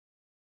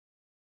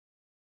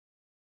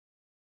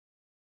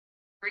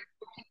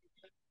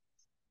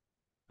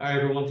Hi,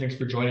 everyone. Thanks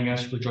for joining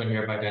us. We're joined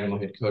here by Dynamo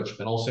head coach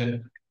Ben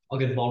Olsen. I'll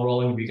get the ball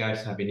rolling. If you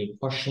guys have any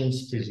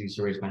questions, please use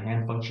the raise my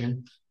hand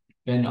function.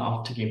 Ben,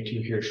 off to game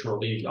two here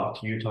shortly, off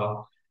to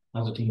Utah.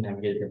 How's the team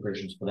navigate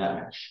preparations for that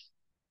match?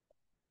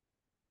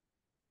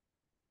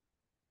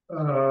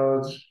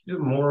 More of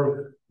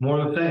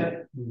the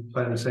same. We're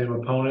playing the same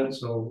opponent,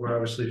 so we're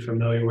obviously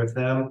familiar with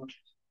them.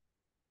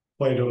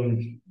 Played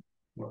them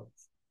what,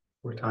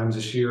 4 times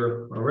this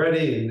year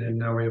already, and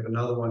now we have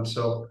another one.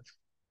 So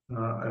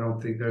I don't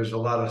think there's a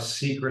lot of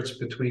secrets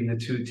between the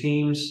two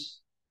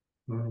teams,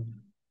 um,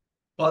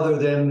 other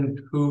than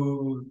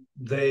who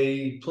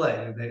they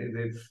play.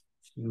 They've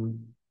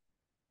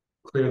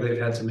clear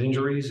they've had some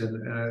injuries,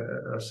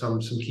 and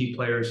some key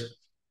players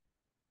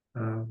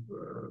uh,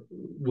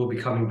 will be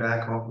coming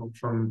back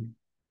from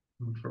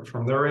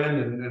their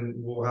end, and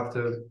we'll have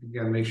to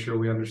again make sure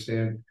we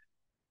understand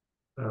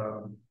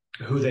um,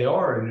 who they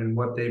are and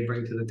what they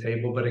bring to the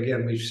table. But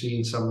again, we've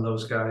seen some of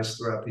those guys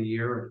throughout the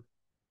year,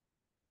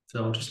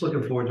 so I'm just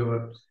looking forward to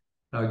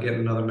it. Getting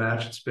another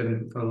match. It's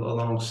been a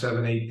long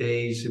 7, 8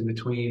 days in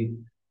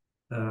between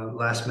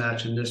last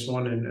match and this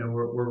one, and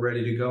we're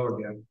ready to go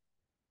again.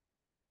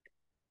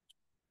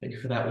 Thank you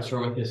for that. We'll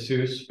start with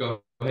Jesus.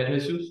 Go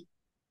ahead, Jesus.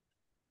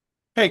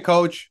 Hey,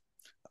 coach.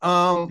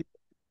 Um,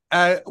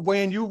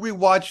 when you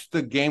rewatched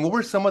the game, what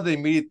were some of the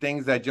immediate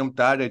things that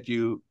jumped out at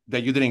you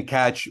that you didn't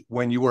catch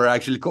when you were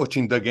actually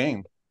coaching the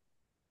game?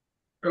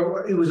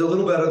 It was a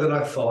little better than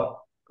I thought,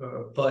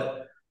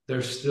 but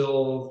there's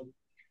still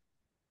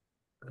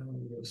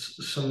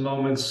some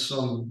moments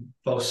on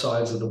both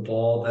sides of the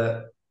ball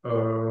that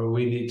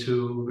we need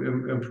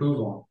to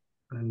improve on.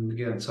 And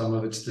again, some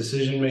of it's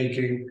decision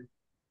making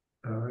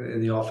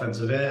in the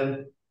offensive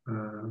end.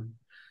 Uh,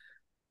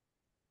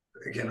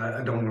 Again,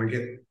 I don't want to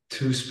get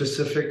too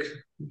specific,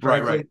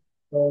 Right, right.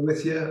 frankly,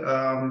 with you.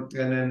 And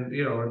then,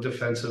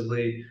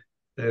 defensively,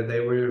 they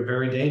were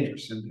very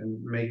dangerous,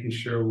 and making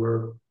sure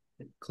we're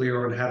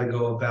clear on how to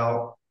go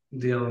about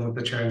dealing with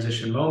the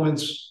transition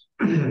moments,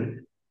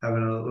 having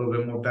a little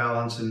bit more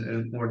balance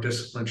and more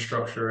disciplined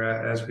structure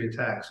as we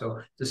attack.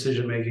 So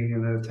decision making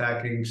and the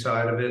attacking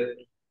side of it,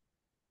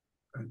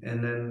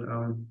 and then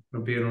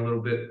being a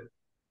little bit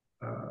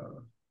uh,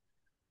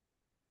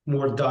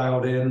 more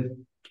dialed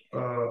in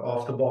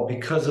off the ball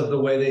because of the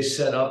way they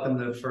set up in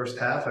the first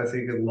half. I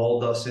think it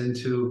lulled us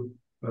into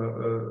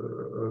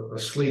a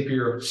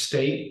sleepier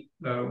state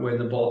when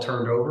the ball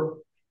turned over,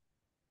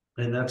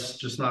 and that's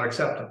just not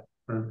acceptable.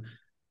 And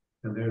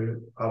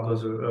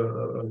Pablo's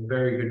a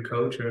very good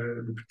coach,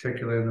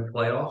 particularly in the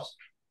playoffs.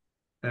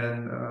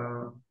 And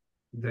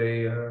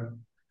they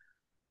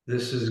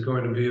this is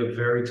going to be a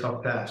very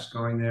tough task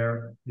going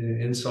there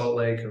in Salt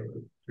Lake.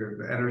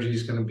 The energy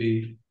is going to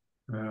be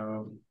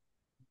um,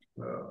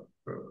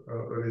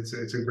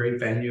 it's a great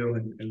venue,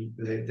 and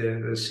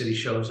the city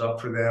shows up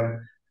for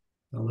them.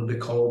 A little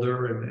bit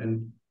colder,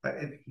 and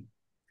they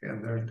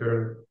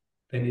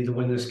need to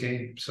win this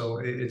game. So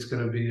it's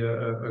going to be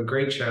a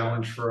great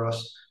challenge for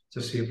us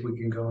to see if we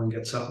can go and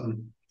get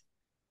something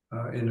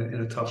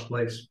in a tough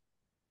place.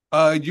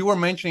 You were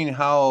mentioning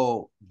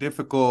how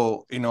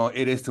difficult,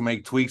 it is to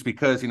make tweaks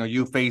because,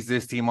 you faced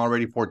this team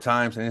already 4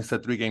 times and it's a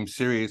 3-game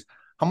series.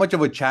 How much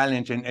of a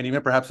challenge and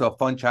even perhaps a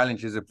fun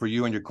challenge is it for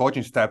you and your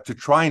coaching staff to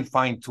try and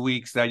find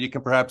tweaks that you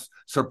can perhaps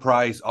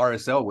surprise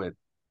RSL with?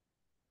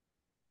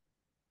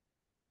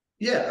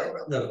 Yeah,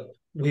 look,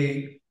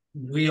 we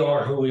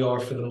are who we are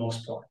for the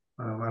most part.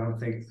 I don't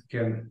think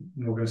again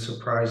we're going to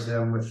surprise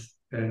them with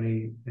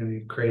any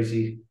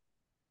crazy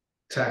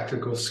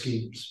tactical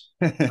schemes.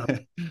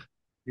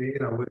 You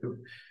know,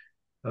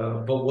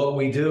 but what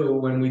we do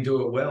when we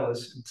do it well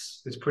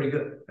is it's pretty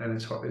good, and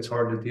it's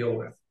hard to deal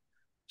with.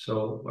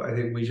 So I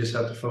think we just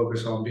have to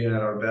focus on being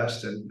at our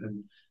best,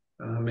 and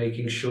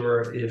making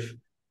sure if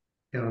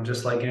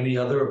just like any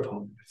other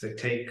opponent, if they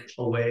take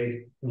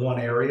away one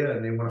area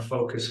and they want to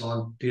focus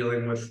on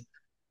dealing with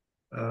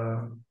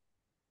uh,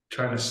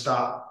 trying to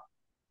stop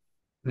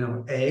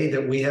A,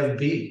 that we have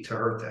B to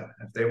hurt them.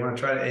 If they want to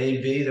try to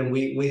A B, then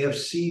we have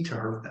C to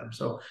hurt them.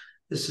 So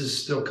this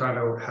is still kind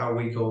of how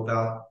we go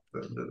about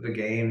the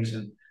games,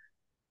 and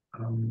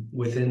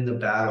within the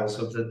battles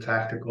of the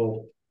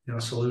tactical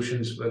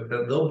solutions, but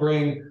they'll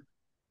bring.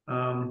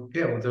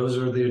 Yeah, well, those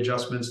are the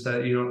adjustments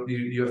that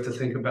you have to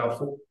think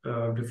about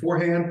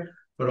beforehand,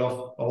 but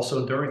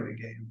also during the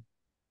game.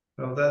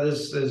 So that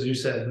is, as you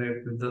said,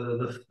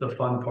 the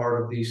fun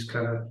part of these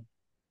kind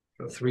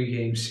of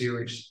 3-game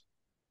series.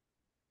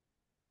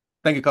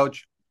 Thank you,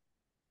 coach.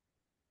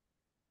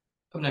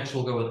 Up next,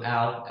 we'll go with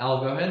Al.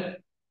 Al, go ahead.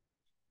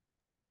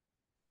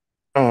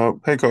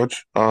 Hey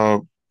coach.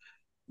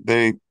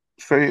 They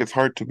say it's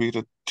hard to beat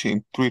a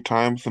team 3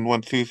 times in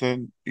one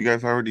season. You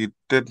guys already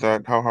did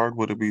that. How hard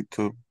would it be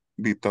to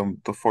beat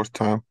them the fourth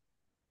time?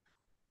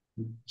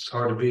 It's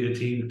hard to beat a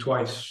team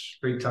twice,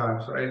 3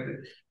 times, right?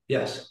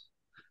 Yes,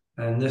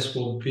 and this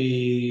will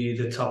be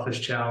the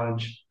toughest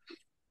challenge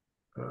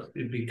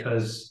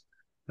because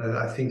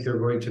I think they're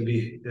going to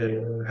be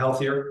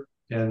healthier,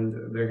 and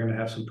they're going to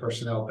have some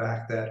personnel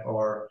back that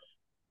are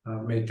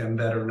make them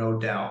better, no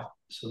doubt.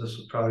 So this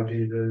will probably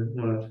be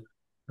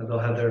they'll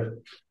have their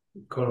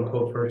quote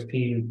unquote first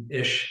team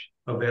ish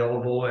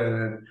available,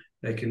 and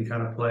they can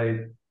kind of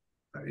play,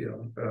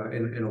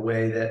 in a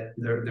way that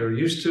they're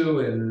used to,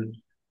 and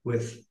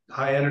with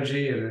high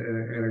energy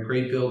and a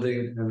great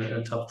building and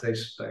a tough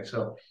place to play.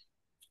 So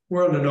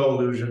we're under no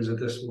illusions that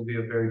this will be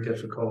a very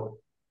difficult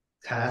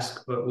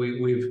task, but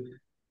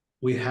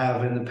we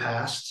have in the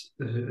past,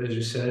 as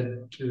you said,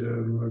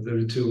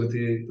 alluded to with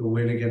the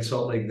win against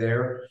Salt Lake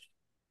there,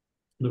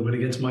 the win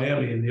against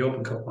Miami in the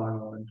Open Cup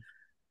final, and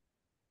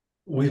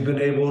we've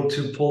been able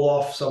to pull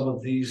off some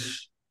of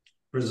these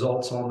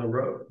results on the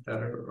road that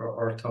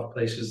are tough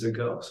places to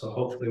go. So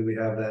hopefully we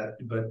have that,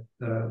 but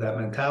that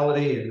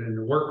mentality and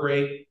the work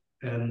rate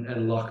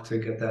and luck to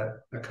get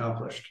that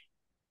accomplished.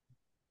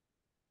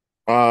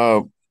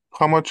 Uh,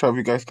 how much have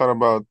you guys thought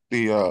about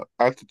the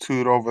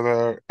altitude over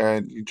there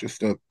and just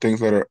the things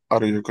that are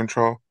out of your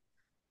control?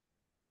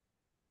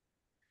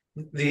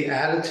 The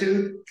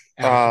attitude,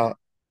 Uh,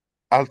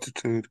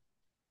 altitude.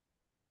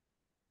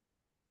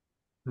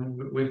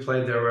 we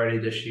played there already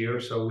this year,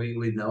 so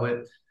we know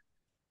it.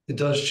 It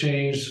does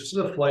change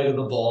the flight of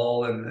the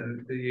ball,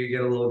 and you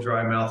get a little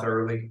dry mouth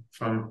early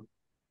from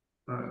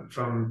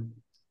the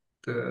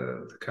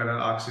kind of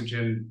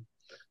oxygen,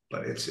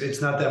 but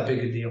it's not that big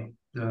a deal.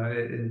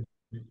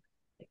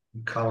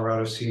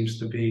 Colorado seems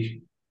to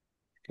be,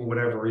 for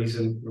whatever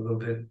reason, a little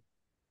bit.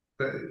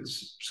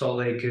 Salt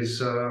Lake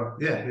is,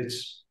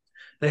 it's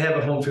they have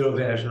a home field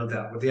advantage, no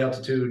doubt, with the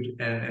altitude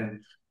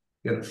and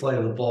the flight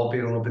of the ball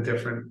being a little bit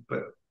different.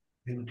 But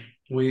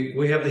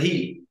we have the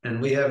heat, and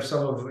we have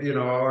some of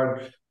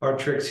our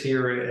tricks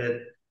here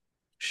at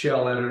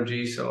Shell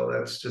Energy, so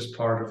that's just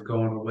part of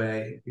going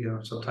away.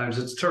 Sometimes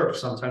it's turf,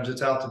 sometimes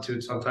it's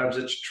altitude, sometimes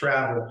it's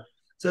travel.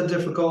 It's a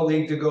difficult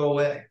league to go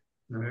away,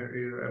 but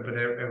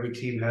every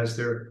team has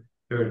their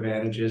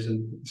advantages,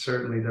 and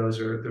certainly those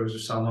are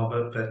some of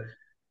it. But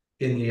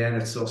in the end,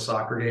 it's still a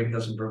soccer game. It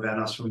doesn't prevent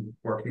us from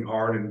working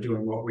hard and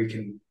doing what we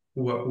can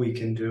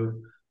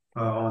do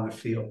on the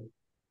field.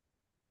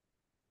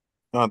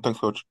 Thanks,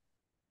 Coach.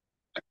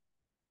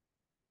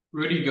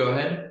 Rudy, go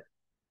ahead.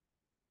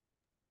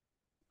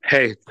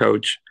 Hey,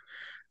 Coach.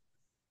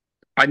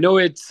 I know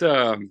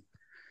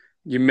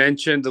you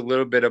mentioned a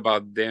little bit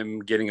about them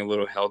getting a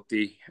little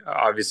healthy.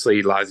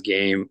 Obviously, last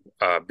game,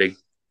 big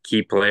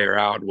key player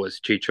out was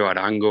Chicho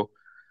Arango.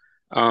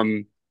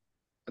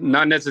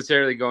 Not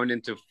necessarily going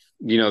into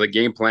the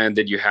game plan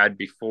that you had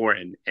before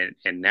and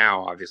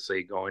now,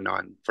 obviously going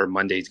on for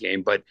Monday's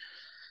game. But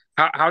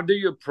how do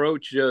you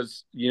approach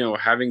just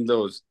having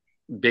those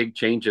big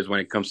changes when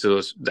it comes to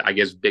those, I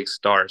guess, big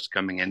stars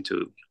coming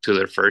into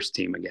their first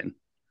team again?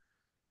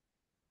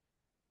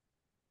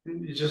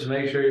 You just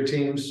make sure your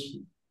team's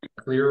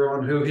clear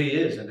on who he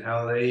is and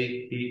how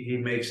he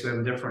makes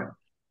them different.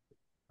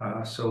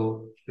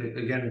 So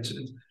again,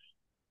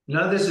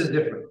 none of this is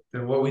different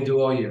than what we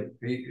do all year.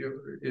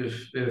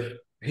 If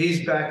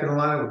he's back in the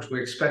line, which we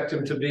expect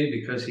him to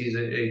be because he's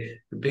a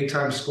big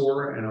time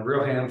scorer and a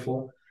real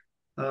handful,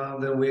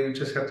 then we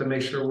just have to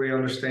make sure we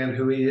understand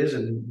who he is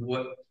and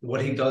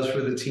what he does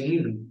for the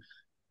team and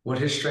what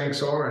his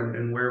strengths are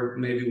and where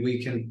maybe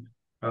we can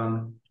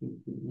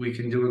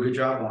do a good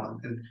job on.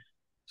 And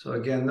so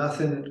again,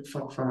 nothing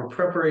from a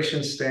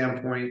preparation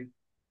standpoint.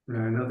 I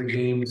know the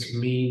games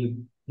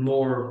mean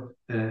more,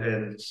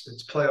 and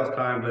it's playoff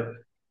time, but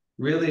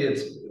really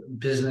it's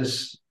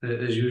business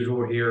as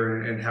usual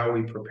here and how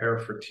we prepare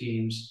for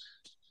teams.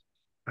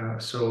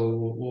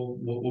 So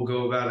we'll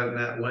go about it in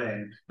that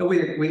way. And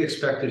we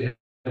expected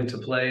him to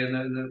play in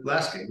the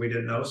last game. We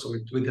didn't know, so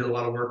we did a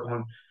lot of work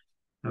on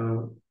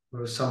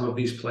some of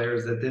these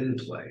players that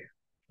didn't play.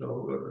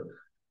 So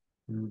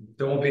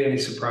there won't be any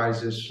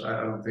surprises,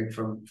 I don't think,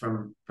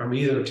 from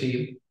either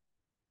team.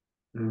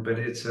 But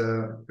he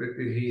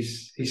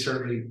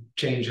certainly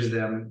changes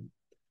them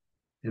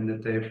in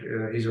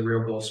that he's a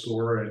real goal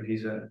scorer and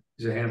he's a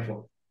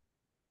handful.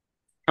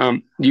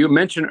 You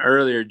mentioned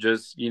earlier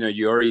just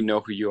you already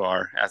know who you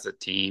are as a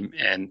team,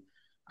 and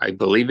I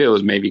believe it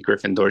was maybe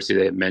Griffin Dorsey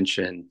that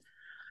mentioned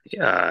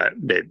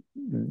that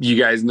you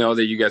guys know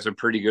that you guys are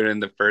pretty good in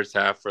the first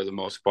half for the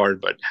most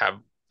part, but have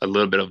a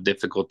little bit of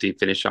difficulty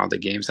finishing out the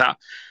games. How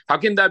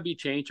can that be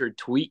changed or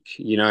tweaked,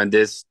 in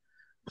this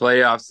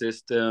playoff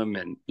system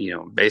and,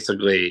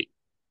 basically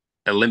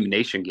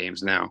elimination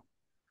games now?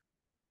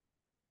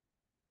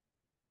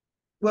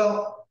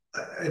 Well,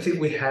 I think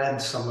we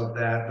had some of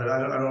that, but I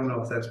don't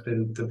know if that's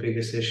been the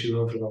biggest issue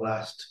over the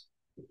last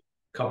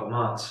couple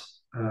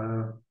months.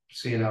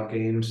 Seeing our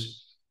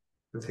games,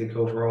 I think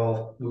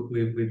overall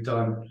we've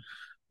done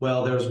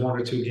well. There was one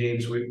or two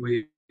games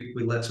we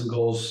let some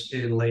goals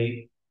in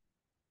late.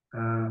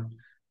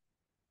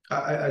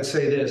 I'd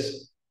say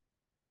this: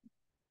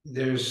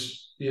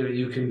 there's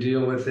you can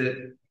deal with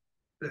it,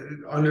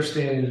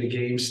 understanding the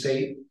game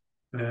state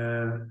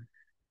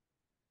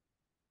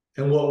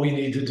and what we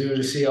need to do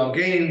to see our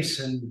games,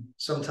 and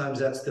sometimes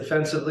that's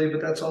defensively, but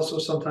that's also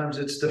sometimes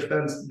it's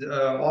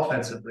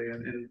offensively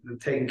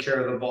and taking care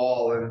of the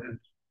ball and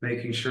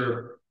making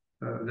sure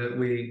that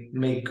we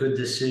make good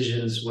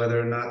decisions, whether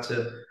or not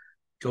to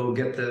go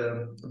get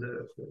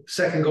the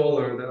second goal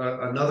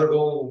or another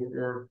goal,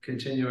 or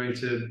continuing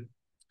to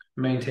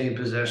maintain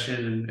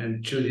possession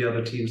and chew the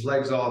other team's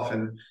legs off.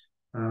 And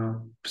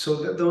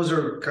so those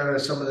are kind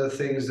of some of the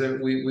things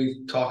that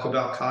we talk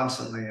about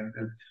constantly, and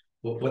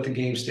what the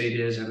game state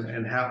is,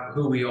 and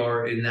who we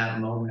are in that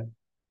moment.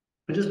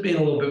 But just being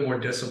a little bit more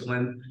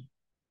disciplined,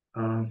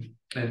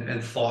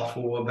 and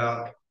thoughtful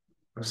about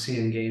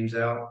seeing games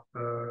out.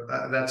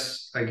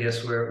 That's, I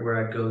guess,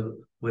 where I go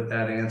with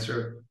that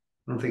answer.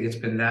 I don't think it's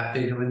been that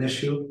big of an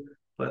issue,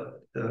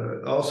 but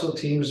also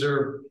teams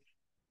are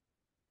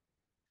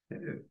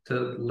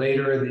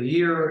later in the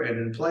year and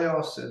in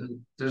playoffs,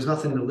 and there's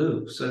nothing to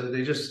lose. So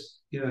they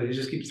just, you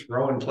just keep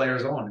throwing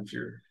players on. If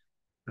you're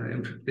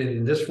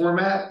in this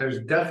format, there's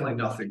definitely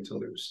nothing to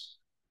lose.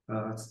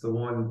 That's the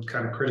one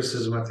kind of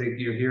criticism I think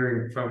you're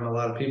hearing from a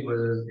lot of people.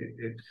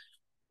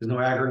 There's no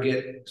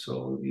aggregate,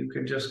 so you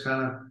can just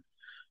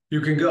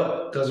you can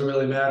go. It doesn't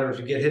really matter if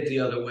you get hit the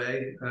other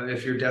way,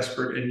 if you're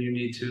desperate and you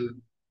need to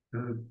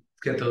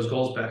get those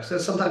goals back. So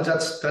sometimes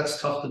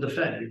that's tough to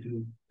defend. You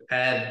can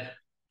add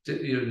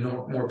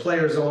more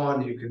players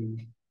on. You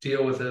can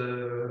deal with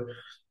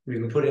you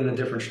can put in a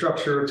different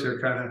structure to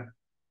kind of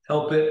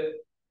help it.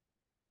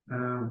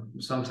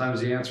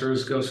 Sometimes the answer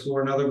is go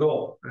score another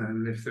goal,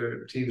 and if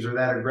the teams are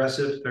that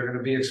aggressive, they're going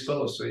to be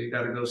exposed. So you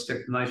got to go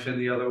stick the knife in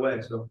the other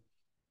way. So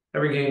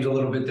every game's a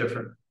little bit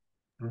different.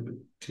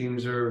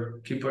 Teams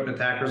keep putting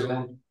attackers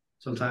on.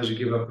 Sometimes you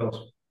give up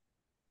goals.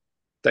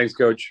 Thanks,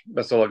 Coach.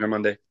 Best of luck on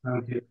Monday.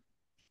 Thank you.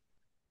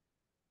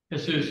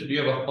 Jesus, do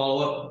you have a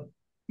follow-up?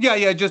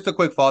 Yeah, just a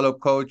quick follow-up,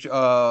 Coach.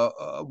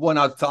 One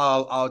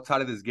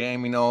outside of this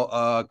game,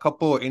 a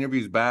couple of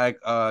interviews back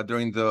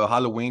during the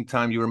Halloween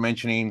time, you were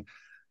mentioning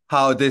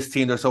how this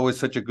team, there's always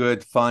such a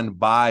good, fun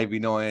vibe,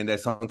 and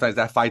that sometimes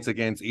that fights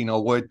against,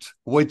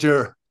 what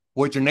your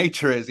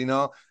nature is, And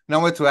I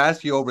want to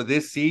ask you, over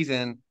this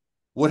season,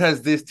 what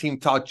has this team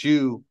taught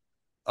you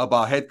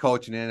about head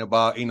coaching and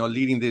about,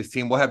 leading this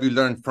team? What have you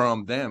learned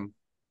from them?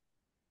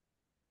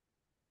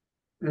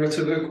 That's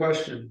a good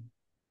question.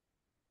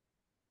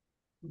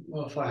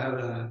 Well, if I have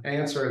an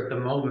answer at the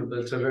moment, but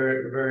it's a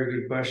very, very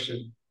good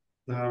question.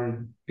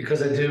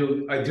 Because I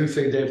do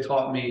think they've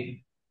taught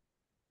me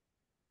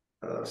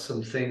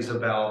some things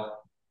about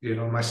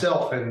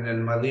myself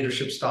and my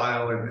leadership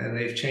style, and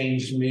they've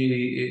changed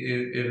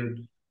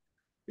me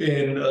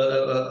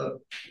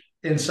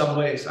in some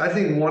ways. I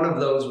think one of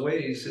those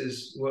ways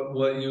is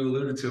what you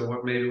alluded to,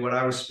 what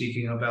I was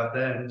speaking about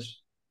then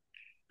is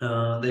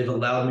they've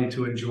allowed me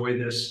to enjoy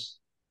this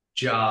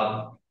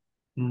job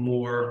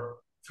more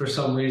for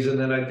some reason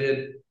than I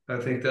did. I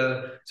think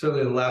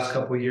certainly the last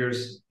couple of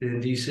years in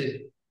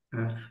DC.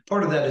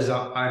 Part of that is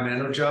I'm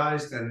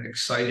energized and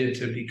excited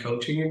to be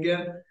coaching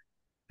again.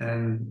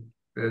 And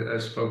I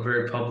spoke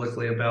very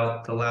publicly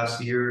about the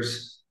last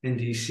years in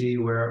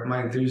DC where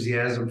my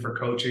enthusiasm for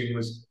coaching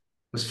was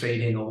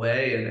fading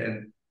away,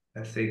 and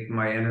I think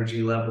my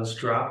energy levels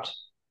dropped.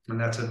 And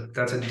that's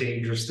a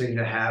dangerous thing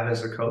to have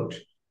as a coach.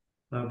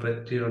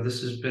 But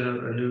this has been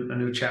a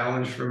new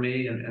challenge for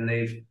me, and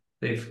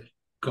they've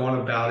gone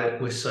about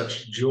it with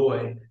such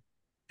joy.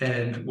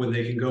 And when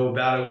they can go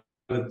about it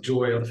with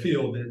joy on the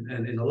field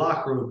and in the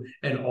locker room,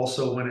 and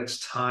also when it's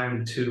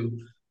time to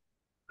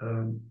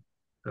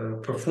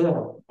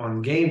perform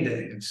on game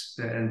day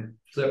and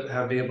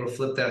be able to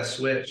flip that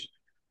switch,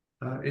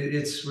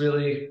 it's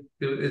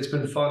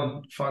been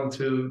fun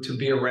to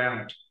be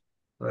around.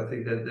 I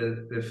think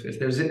that if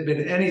there's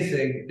been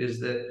anything, is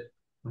that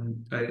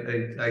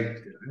I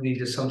need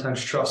to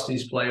sometimes trust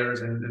these players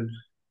and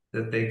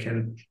that they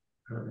can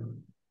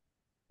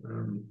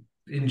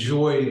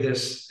enjoy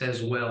this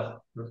as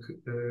well.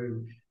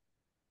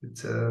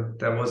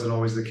 That wasn't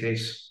always the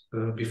case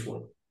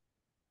before.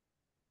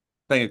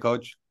 Thank you,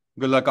 Coach.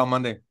 Good luck on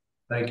Monday.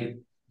 Thank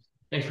you.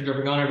 Thanks for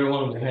jumping on,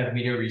 everyone. We'll have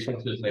media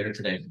resources later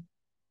today.